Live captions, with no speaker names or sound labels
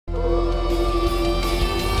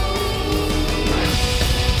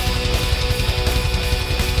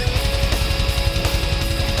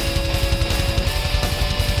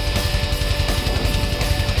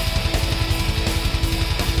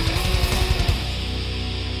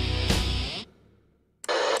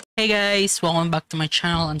Hey guys, welcome back to my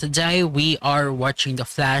channel, and today we are watching The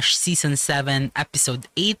Flash Season 7 Episode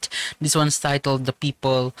 8. This one's titled The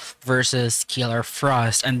People vs. Killer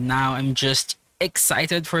Frost, and now I'm just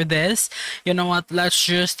excited for this. You know what, let's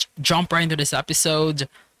just jump right into this episode.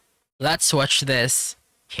 Let's watch this.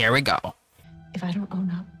 Here we go. If I don't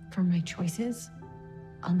own up for my choices,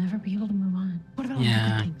 I'll never be able to move on. What about all the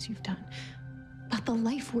good things you've done? About the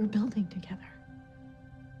life we're building together?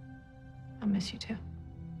 I'll miss you too.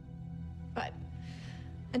 But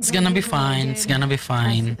it's gonna be fine. It's gonna be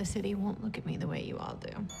fine. The city won't look at me the way you all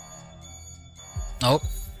do. Nope.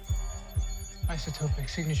 Isotopic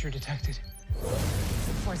signature detected.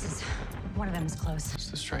 Forces. One of them is close. It's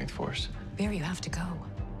the strength force. Barry, you have to go.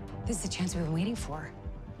 This is the chance we've been waiting for.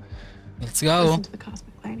 Let's go. Listen to the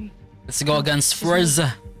cosmic lady. Let's go against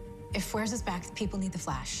Forza. If Flares is back, the people need the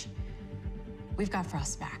Flash. We've got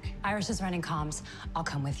Frost back. Iris is running comms. I'll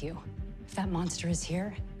come with you. If that monster is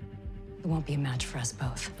here, it won't be a match for us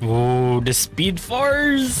both. Oh, the Speed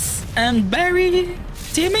Force and Barry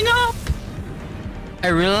teaming up. I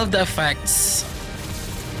really love the effects,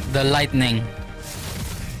 the lightning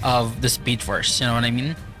of the Speed Force. You know what I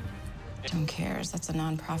mean? Who cares? That's a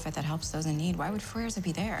non-profit that helps those in need. Why would Flares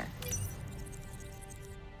be there?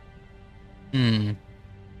 Maybe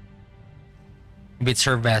it's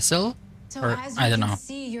her vessel, So or as you I don't can know.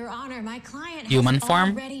 see, Your Honor, my client Human has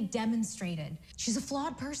form? already demonstrated she's a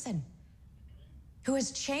flawed person who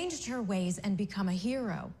has changed her ways and become a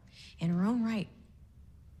hero in her own right.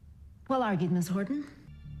 Well argued, Miss Horton.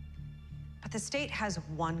 But the state has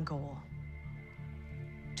one goal: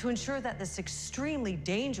 to ensure that this extremely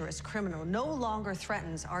dangerous criminal no longer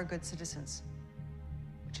threatens our good citizens.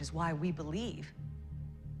 Which is why we believe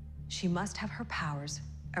she must have her powers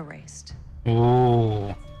erased.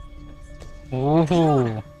 Ooh.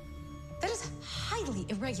 Ooh. That is highly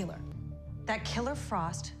irregular. That Killer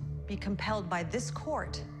Frost be compelled by this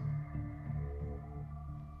court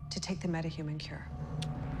to take the metahuman cure.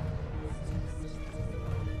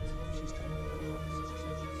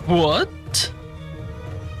 What?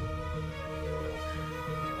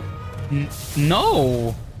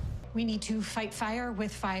 No. We need to fight fire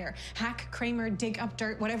with fire. Hack Kramer, dig up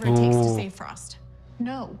dirt, whatever it takes to save Frost.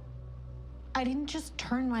 No. I didn't just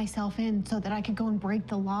turn myself in so that I could go and break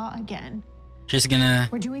the law again. She's gonna,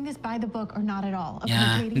 We're doing this by the book or not at all. Okay,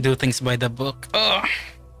 yeah, Katie? do things by the book. Ugh.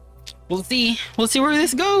 We'll see. We'll see where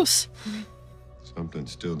this goes. Something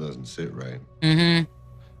still doesn't sit right.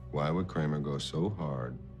 Why would Kramer go so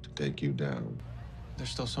hard to take you down? There's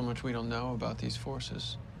still so much we don't know about these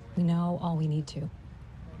forces. We know all we need to.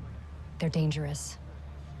 They're dangerous.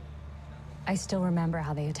 I still remember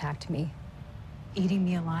how they attacked me. Eating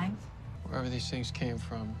me alive? Wherever these things came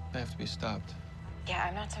from, they have to be stopped. Yeah,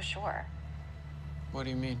 I'm not so sure. What do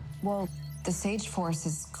you mean? Well, the Sage Force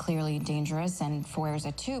is clearly dangerous, and Flares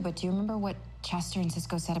are too, but do you remember what Chester and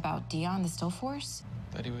Cisco said about Dion, the Still Force?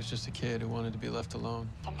 That he was just a kid who wanted to be left alone.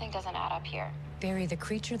 Something doesn't add up here. Barry, the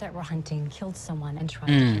creature that we're hunting killed someone and tried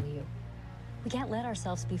to kill you. We can't let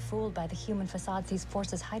ourselves be fooled by the human facades these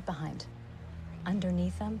forces hide behind.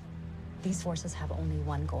 Underneath them, these forces have only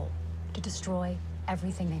one goal: to destroy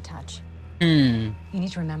everything they touch. You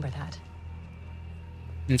need to remember that.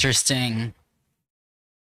 Interesting.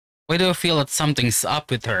 Why do I feel that something's up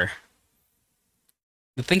with her?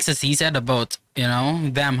 The things that he said about, you know,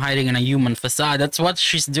 them hiding in a human facade, that's what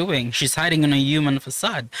she's doing. She's hiding in a human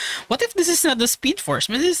facade. What if this is not the Speed Force?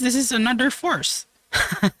 Maybe this is another force.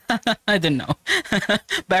 I don't know.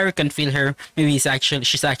 Barry can feel her. Maybe she's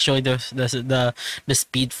actually the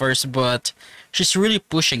Speed Force, but she's really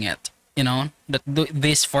pushing it. You know that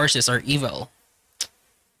these forces are evil.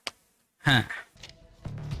 Huh.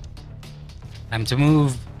 Time to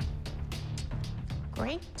move.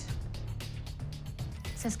 Great.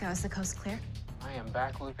 Cisco, is the coast clear? I am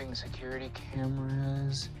backlooping security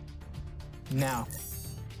cameras. Now.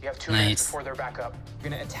 You have 2 Nice. minutes before they're back up. You're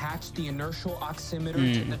gonna attach the inertial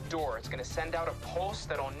oximeter to the door. It's gonna send out a pulse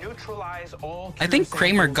that'll neutralize all. I think cure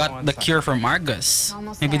Kramer samples got on the site. cure from Argus.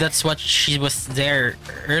 Almost Maybe there. that's what she was there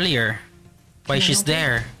earlier. Why Can you she's open it?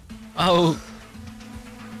 there. Oh.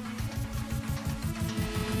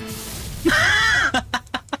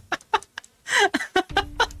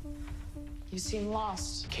 You seem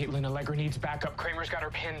lost. Caitlin Allegra needs backup. Kramer's got her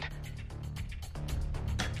pinned.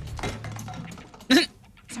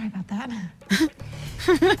 Sorry about that.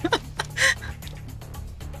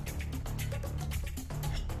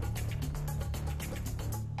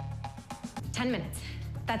 $10 minutes.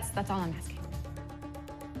 That's all I'm asking.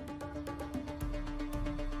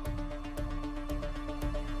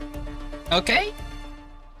 Okay.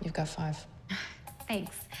 You've got 5.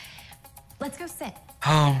 Thanks. Let's go sit.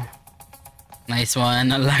 Oh. Nice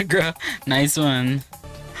one, Allegra. Nice one.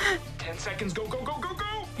 10 seconds, go, go, go, go,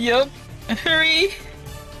 go! Yup. Hurry.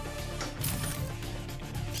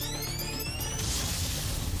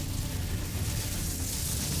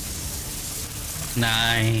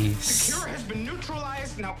 Nice. The cure has been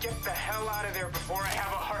neutralized. Now get the hell out of there before I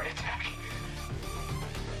have a heart attack.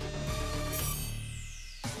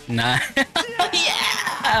 Nice.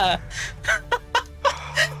 Yeah.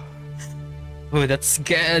 Oh, that's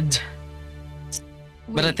good.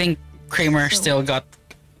 But I think Kramer still got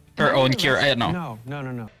her own cure. I don't know.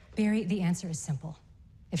 No. Barry, the answer is simple.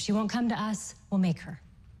 If she won't come to us, we'll make her.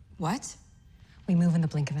 What? We move in the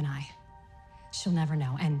blink of an eye. She'll never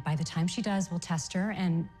know. And by the time she does, we'll test her.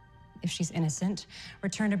 And if she's innocent,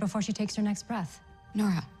 return her before she takes her next breath.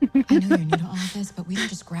 Nora, I know you're new to all of this, but we don't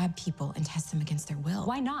just grab people and test them against their will.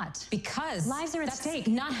 Why not? Because lives are at stake.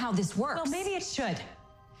 Not how this works. Well, maybe it should.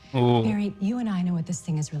 Ooh. Barry, you and I know what this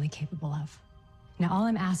thing is really capable of. Now, all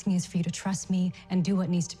I'm asking is for you to trust me and do what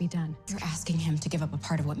needs to be done. You're asking him to give up a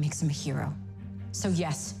part of what makes him a hero. So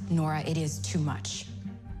yes, Nora, it is too much.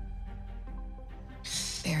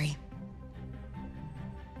 Barry,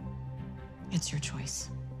 it's your choice.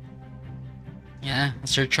 Yeah,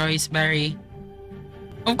 it's your choice, Barry.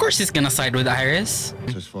 Of course he's gonna side with Iris.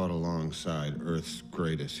 Has fought alongside Earth's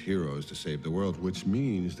greatest heroes to save the world, which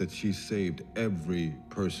means that she saved every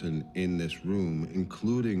person in this room,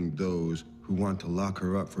 including those who want to lock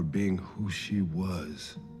her up for being who she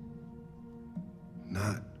was,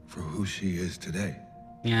 not for who she is today.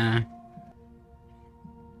 Yeah.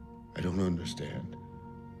 I don't understand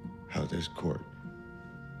how this court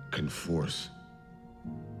can force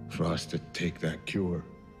for us to take that cure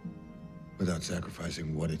without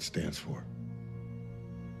sacrificing what it stands for.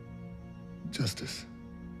 Justice.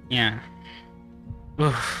 Yeah.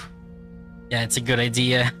 Oof. Yeah, it's a good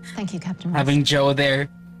idea. Thank you, Captain. Having Joe there.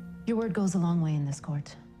 Your word goes a long way in this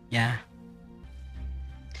court. Yeah.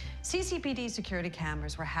 CCPD security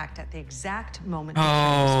cameras were hacked at the exact moment the cure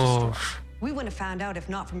was Oh. destroyed. We wouldn't have found out if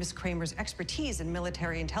not for Miss Kramer's expertise in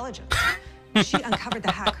military intelligence. She uncovered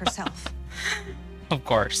the hack herself. Of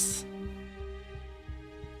course.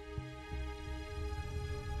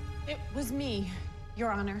 It was me,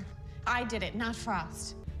 Your Honor. I did it, not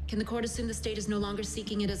Frost. Can the court assume the state is no longer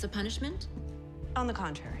seeking it as a punishment? On the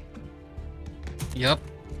contrary. Yep.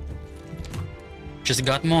 Just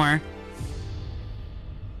got more.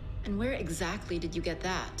 And where exactly did you get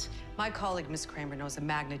that? My colleague, Miss Kramer, knows the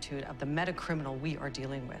magnitude of the meta-criminal we are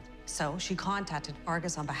dealing with. So she contacted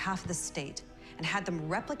Argus on behalf of the state and had them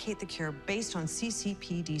replicate the cure based on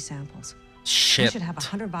CCPD samples. Shit. We should have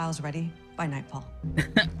 100 vials ready by nightfall.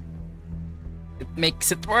 It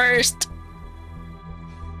makes it worse.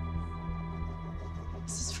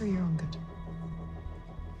 This is for your own good.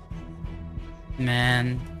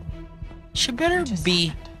 Man. She better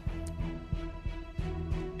be...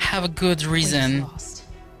 have a good reason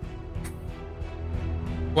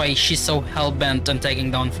why she's so hell-bent on taking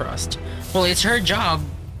down Frost. Well, it's her job.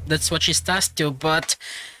 That's what she's tasked to, but...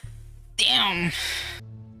 damn.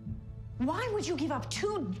 Why would you give up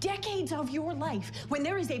 2 decades of your life when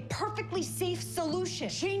there is a perfectly safe solution?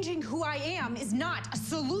 Changing who I am is not a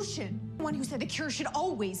solution. One who said the cure should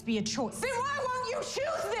always be a choice. Then why won't you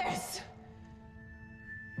choose this?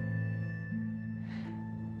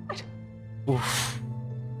 Oof.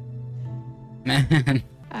 Man.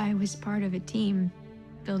 I was part of a team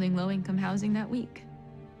building low-income housing that week.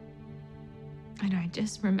 And I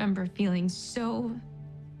just remember feeling so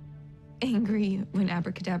angry when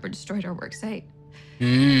Abracadabra destroyed our work site.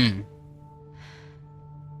 I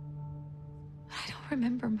don't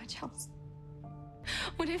remember much else.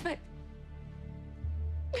 What if I...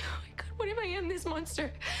 oh my God, what if I am this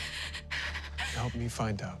monster? Help me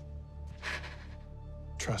find out.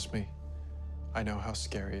 Trust me, I know how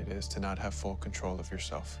scary it is to not have full control of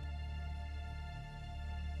yourself.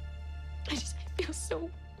 I feel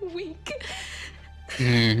so weak.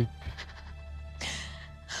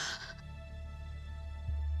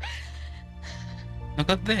 Look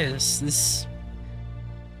at this. This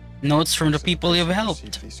notes from the people you've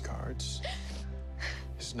helped. These cards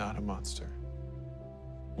is not a monster.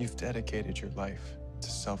 You've dedicated your life to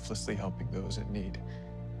selflessly helping those in need.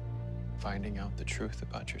 Finding out the truth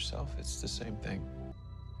about yourself, it's the same thing.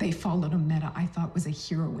 They followed a meta I thought was a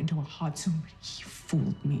hero into a Hatsum, but he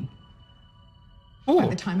fooled me. By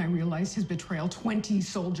the time I realized his betrayal, 20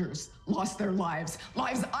 soldiers lost their lives.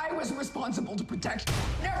 Lives I was responsible to protect.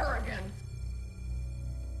 Never again.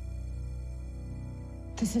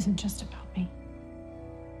 This isn't just about me.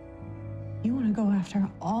 You want to go after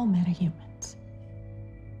all metahumans.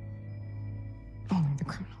 Only the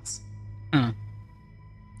criminals. Huh.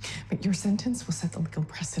 But your sentence will set the legal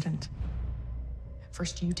precedent.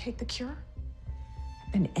 First, you take the cure,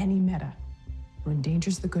 then any meta who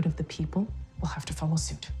endangers the good of the people will have to follow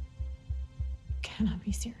suit. You cannot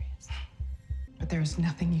be serious. But there is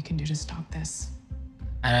nothing you can do to stop this.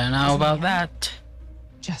 I don't know about that.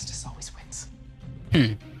 Justice always wins.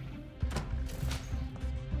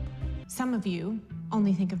 Some of you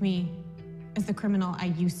only think of me as the criminal I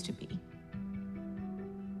used to be.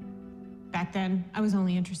 Back then, I was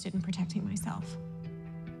only interested in protecting myself.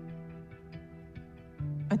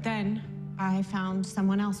 But then, I found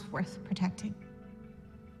someone else worth protecting.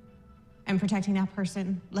 And protecting that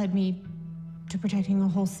person led me to protecting the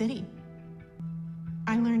whole city.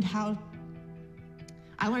 I learned how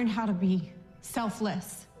to be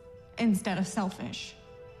selfless instead of selfish.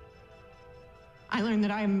 I learned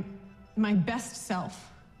that I'm my best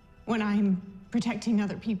self when I'm protecting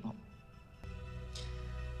other people.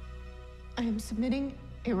 I am submitting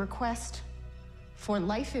a request for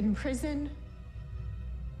life in prison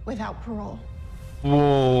without parole.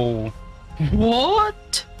 Whoa.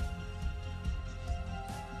 What?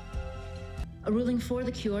 A ruling for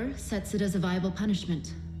the cure sets it as a viable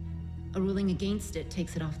punishment. A ruling against it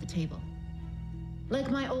takes it off the table. Like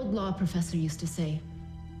my old law professor used to say,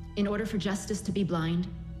 in order for justice to be blind,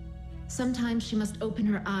 sometimes she must open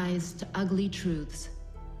her eyes to ugly truths.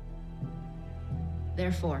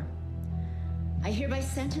 Therefore, I hereby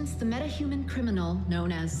sentence the metahuman criminal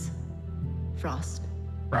known as Frost.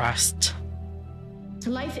 Frost. To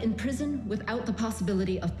life in prison without the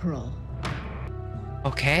possibility of parole.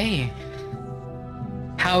 Okay.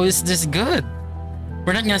 How is this good?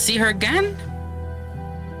 We're not gonna see her again?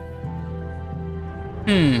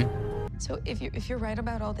 So if you're right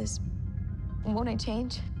about all this, won't I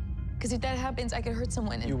change? Because if that happens, I could hurt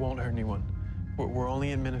someone. You won't hurt anyone. We're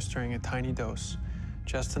only administering a tiny dose,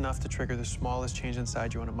 just enough to trigger the smallest change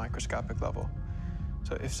inside you on a microscopic level.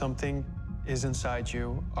 So if something is inside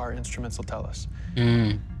you, our instruments will tell us.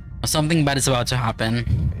 Something bad is about to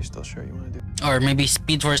happen. Are you still sure you want to do? Or maybe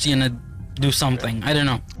Speed Force is gonna do something. I don't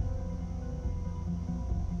know.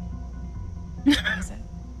 What is it?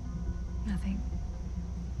 Nothing.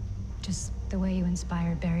 Just the way you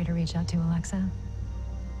inspired Barry to reach out to Alexa.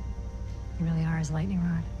 You really are his lightning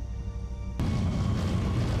rod.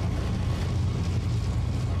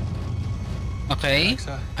 Okay.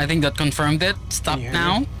 Alexa, I think that confirmed it. Stop you hear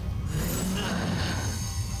now. me?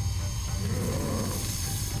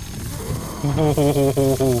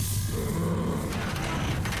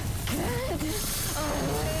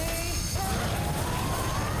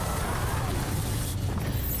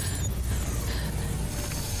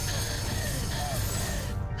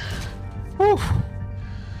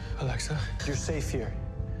 Alexa, you're safe here.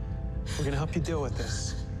 We're gonna help you deal with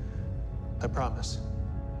this. I promise.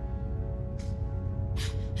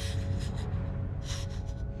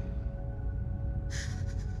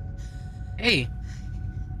 Hey.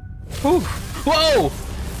 Whew. Whoa!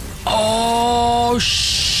 Oh,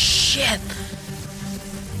 shit!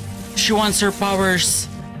 She wants her powers.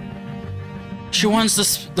 She wants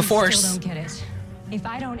the force. Still don't get it. If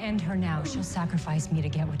I don't end her now, she'll sacrifice me to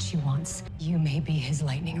get what she wants. You may be his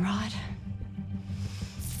lightning rod,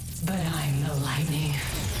 but I'm the lightning.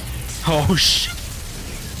 Oh, shit.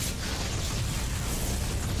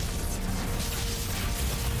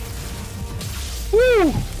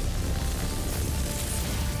 Woo!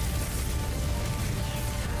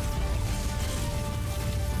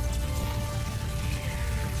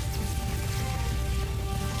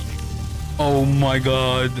 Oh my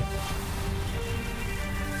god.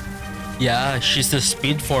 Yeah, she's the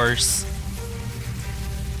Speed Force.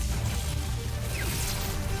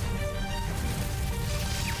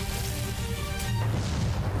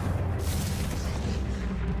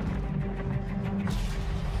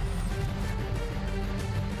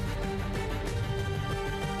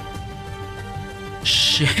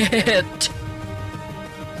 Shit.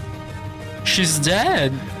 She's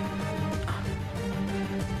dead.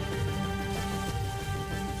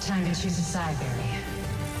 Time to choose a side, Barry.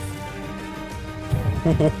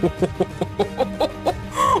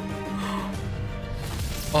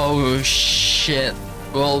 Oh shit.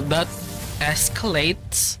 Well, that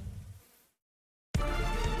escalates.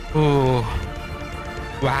 Oh.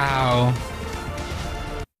 Wow.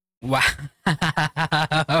 Wow.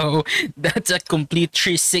 That's a complete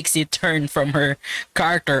 360 turn from her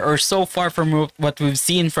character, or so far from what we've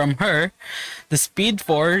seen from her. The Speed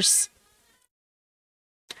Force.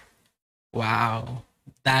 Wow.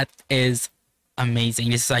 That is amazing.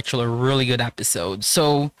 This is actually a really good episode.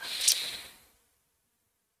 So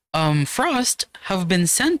Frost have been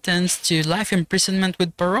sentenced to life imprisonment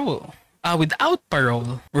with parole. without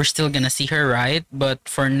parole. We're still gonna see her, right? But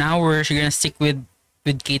for now, we're gonna stick with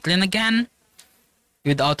Caitlin again,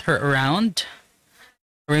 without her around.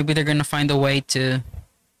 Or maybe they're gonna find a way to,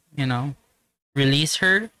 you know, release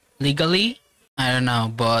her legally. I don't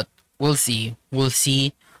know, but we'll see. We'll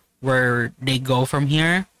see where they go from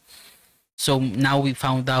here. So now we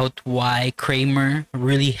found out why Kramer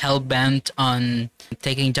really hell-bent on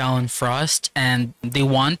taking down Frost, and they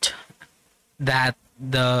want that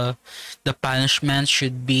the punishment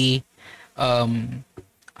should be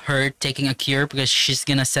her taking a cure, because she's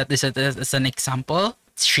gonna set this as an example.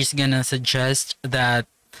 She's gonna suggest that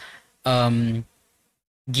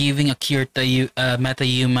giving a cure to a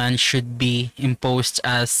meta-human should be imposed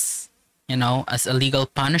as, you know, as a legal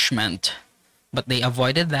punishment. But they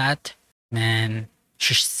avoided that. Man,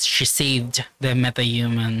 she saved the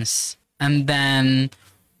meta-humans. And then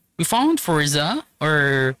we found Forza,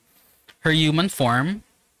 or her human form.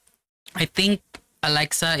 I think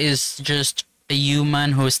Alexa is just a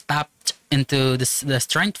human who's tapped into the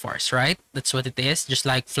strength force, right? That's what it is. Just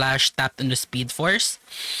like Flash tapped into Speed Force.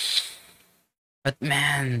 But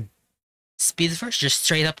man, Speed Force just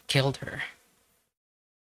straight up killed her.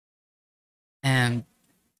 And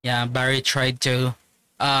yeah, Barry tried to,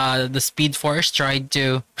 the Speed Force tried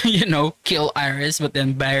to, you know, kill Iris, but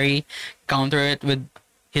then Barry countered it with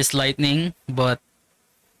his lightning. But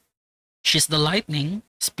she's the lightning.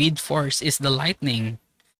 Speed Force is the lightning.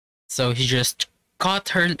 So he just caught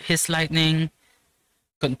his lightning,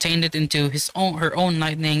 contained it into her own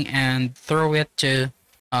lightning, and throw it to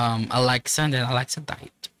Alexa, and then Alexa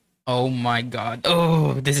died. Oh my god.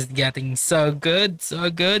 Oh, this is getting so good,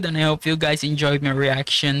 and I hope you guys enjoyed my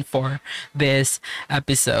reaction for this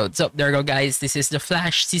episode. So there you go, guys. This is The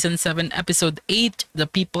Flash Season 7 Episode 8, The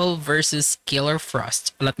People versus Killer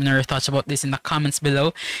Frost. Let me know your thoughts about this in the comments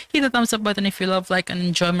below. Hit the thumbs up button if you love, like, and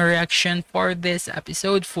enjoy my reaction for this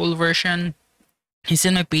episode. Full version is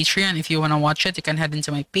in my Patreon. If you want to watch it, you can head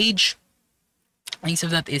into my page. Links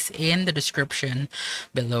of that is in the description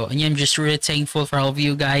below. And yeah, I'm just really thankful for all of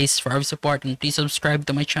you guys for your support, and please subscribe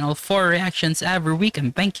to my channel for reactions every week,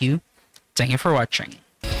 and thank you for watching.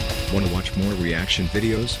 Want to watch more reaction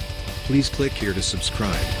videos? Please click here to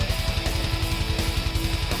subscribe.